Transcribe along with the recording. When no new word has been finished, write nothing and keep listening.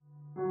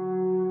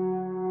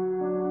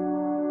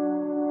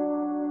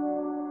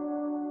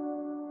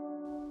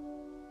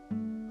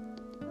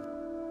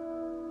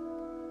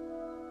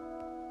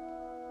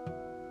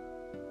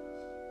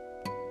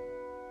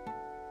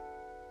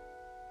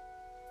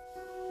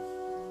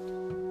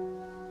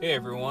Hey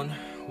everyone,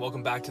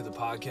 welcome back to the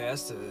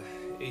podcast, the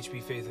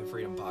HB Faith and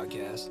Freedom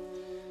podcast.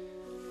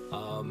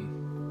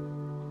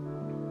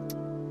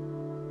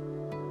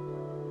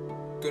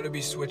 Going to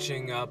be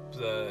switching up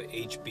the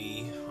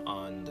HB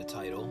on the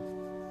title.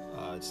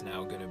 It's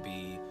now going to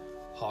be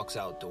Hawks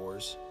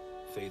Outdoors,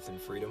 Faith and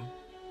Freedom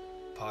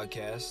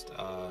podcast.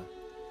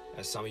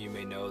 As some of you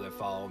may know that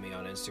follow me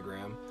on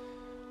Instagram,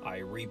 I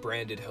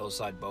rebranded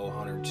Hillside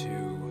Bowhunter to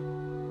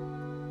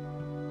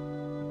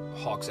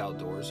Hawks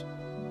Outdoors.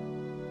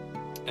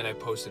 And I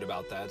posted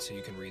about that, so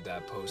you can read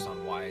that post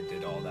on why I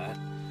did all that.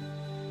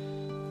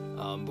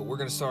 But we're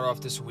going to start off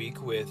this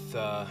week with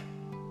a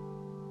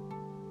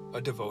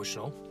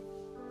devotional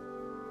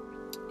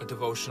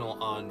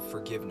on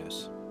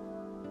forgiveness.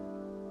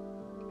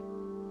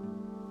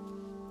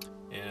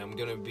 And I'm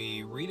going to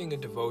be reading a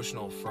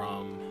devotional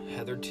from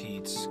Heather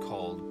Teets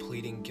called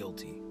Pleading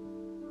Guilty.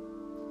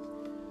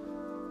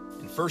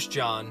 In 1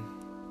 John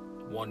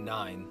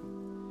 1:9,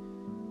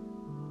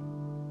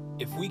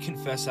 if we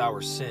confess our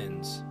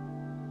sins,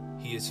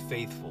 he is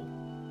faithful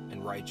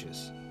and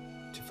righteous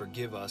to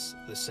forgive us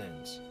the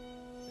sins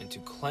and to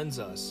cleanse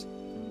us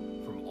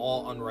from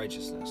all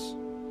unrighteousness.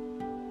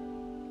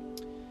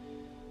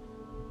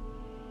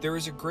 There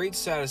is a great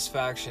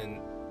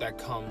satisfaction that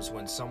comes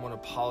when someone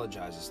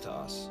apologizes to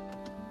us.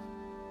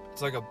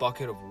 It's like a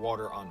bucket of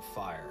water on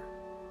fire.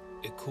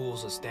 It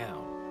cools us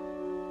down.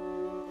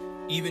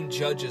 Even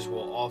judges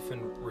will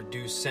often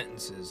reduce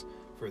sentences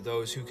for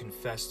those who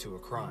confess to a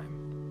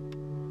crime.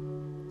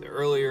 The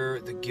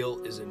earlier the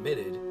guilt is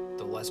admitted,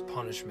 the less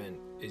punishment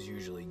is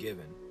usually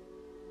given.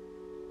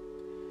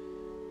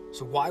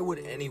 So why would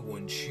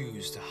anyone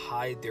choose to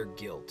hide their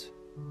guilt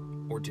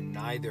or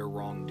deny their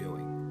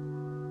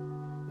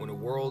wrongdoing when a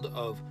world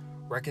of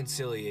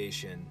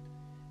reconciliation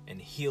and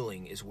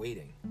healing is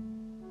waiting?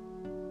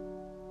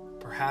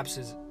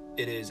 Perhaps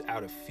it is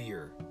out of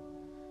fear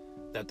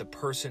that the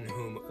person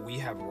whom we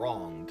have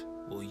wronged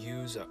will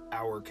use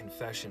our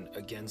confession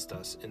against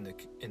us in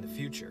the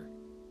future.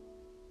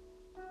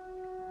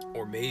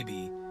 Or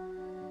maybe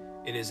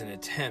it is an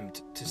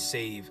attempt to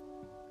save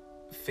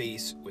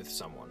face with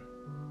someone.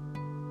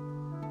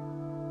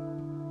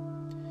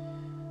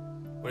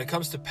 When it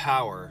comes to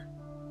power,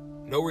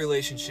 no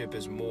relationship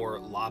is more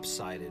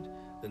lopsided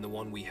than the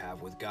one we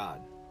have with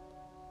God.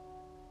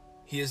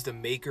 He is the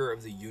maker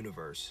of the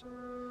universe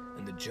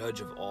and the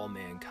judge of all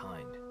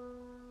mankind.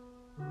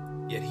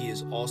 Yet he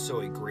is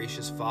also a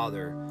gracious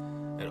Father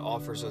that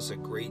offers us a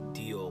great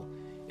deal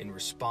in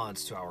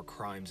response to our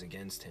crimes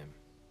against him.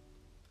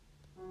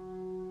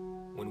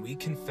 When we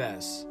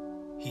confess,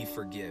 he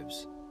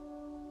forgives,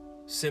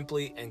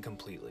 simply and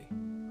completely.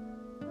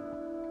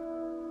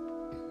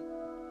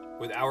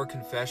 With our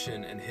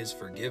confession and his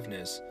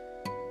forgiveness,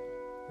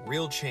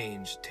 real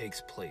change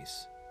takes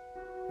place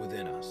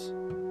within us.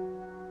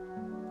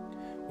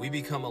 We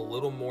become a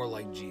little more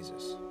like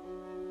Jesus.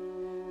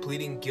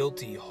 Pleading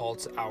guilty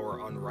halts our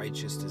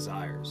unrighteous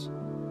desires,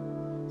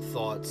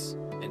 thoughts,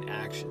 and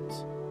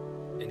actions,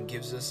 and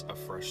gives us a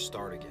fresh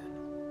start again.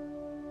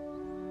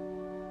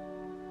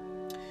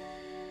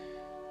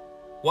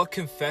 What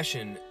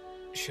confession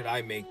should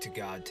I make to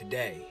God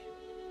today?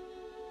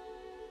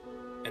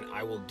 And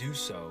I will do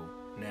so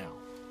now.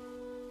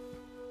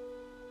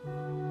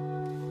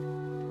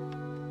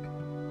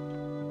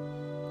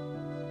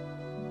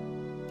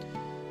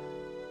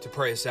 To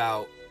pray us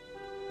out,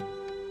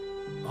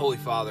 Holy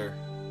Father,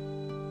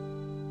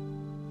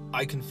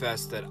 I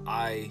confess that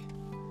I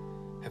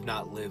have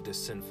not lived a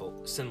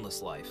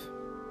sinless life.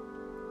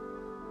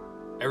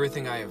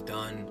 Everything I have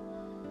done,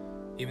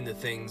 even the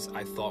things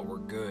I thought were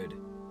good,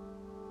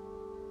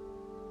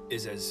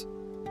 is as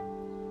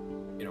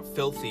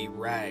filthy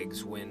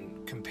rags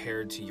when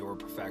compared to your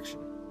perfection.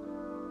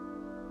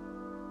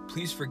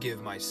 Please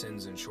forgive my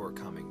sins and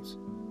shortcomings.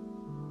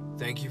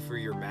 Thank you for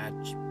your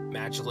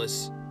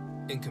matchless,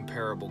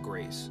 incomparable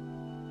grace.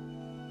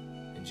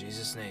 In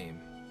Jesus' name,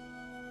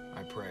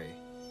 I pray.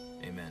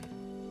 Amen.